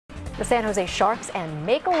The San Jose Sharks and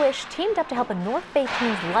Make-A-Wish teamed up to help a North Bay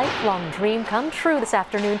teen's lifelong dream come true this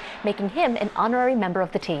afternoon, making him an honorary member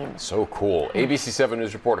of the team. So cool. ABC 7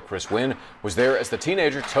 News reporter Chris Wynn was there as the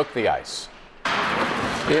teenager took the ice.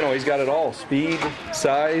 You know, he's got it all. Speed,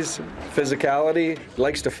 size, physicality,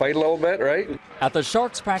 likes to fight a little bit, right? At the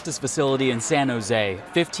Sharks practice facility in San Jose,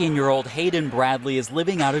 15-year-old Hayden Bradley is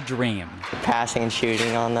living out a dream. Passing and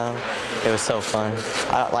shooting on them, it was so fun.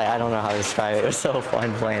 I don't know how to describe it. It was so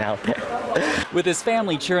fun playing out there. With his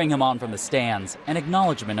family cheering him on from the stands, an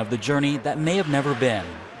acknowledgement of the journey that may have never been.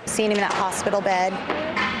 Seeing him in that hospital bed,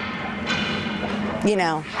 you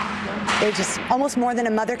know, it was just almost more than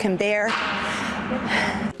a mother can bear.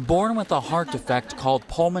 Born with a heart defect called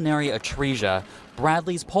pulmonary atresia,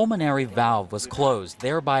 Bradley's pulmonary valve was closed,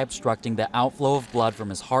 thereby obstructing the outflow of blood from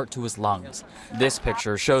his heart to his lungs. This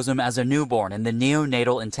picture shows him as a newborn in the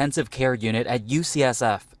neonatal intensive care unit at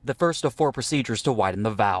UCSF, the first of 4 procedures to widen the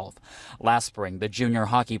valve. Last spring, the junior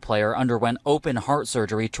hockey player underwent open heart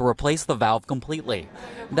surgery to replace the valve completely.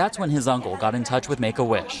 That's when his uncle got in touch with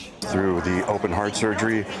Make-A-Wish. Through the open heart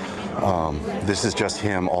surgery, this is just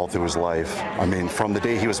him all through his life. I mean, from the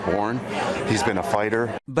day he was born, he's been a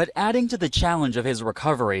fighter. But adding to the challenge of his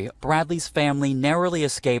recovery, Bradley's family narrowly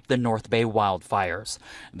escaped the North Bay wildfires.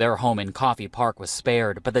 Their home in Coffey Park was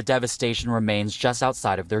spared, but the devastation remains just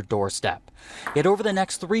outside of their doorstep. Yet over the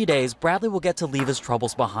next 3 days, Bradley will get to leave his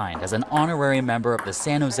troubles behind as an honorary member of the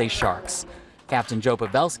San Jose Sharks. Captain Joe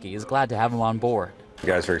Pavelski is glad to have him on board. You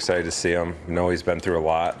guys are excited to see him. You know he's been through a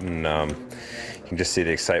lot, and you can just see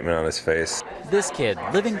the excitement on his face. This kid,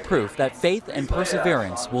 living proof that faith and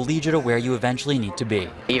perseverance will lead you to where you eventually need to be.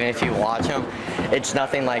 Even if you watch them, it's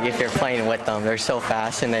nothing like if you're playing with them. They're so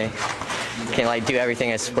fast and they can do everything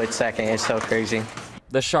in a split second. It's so crazy.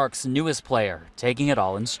 The Sharks' newest player, taking it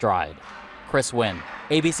all in stride. Chris Wynn,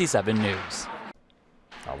 ABC 7 News.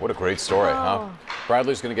 Oh, what a great story, huh?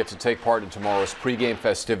 Bradley's going to get to take part in tomorrow's pregame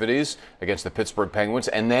festivities against the Pittsburgh Penguins,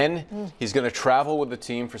 and then he's going to travel with the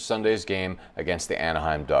team for Sunday's game against the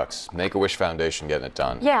Anaheim Ducks. Make-A-Wish Foundation getting it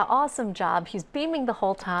done. Yeah, awesome job. He's beaming the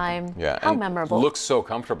whole time. Yeah, How and memorable. Looks so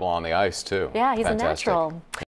comfortable on the ice, too. Yeah, he's Fantastic. a natural.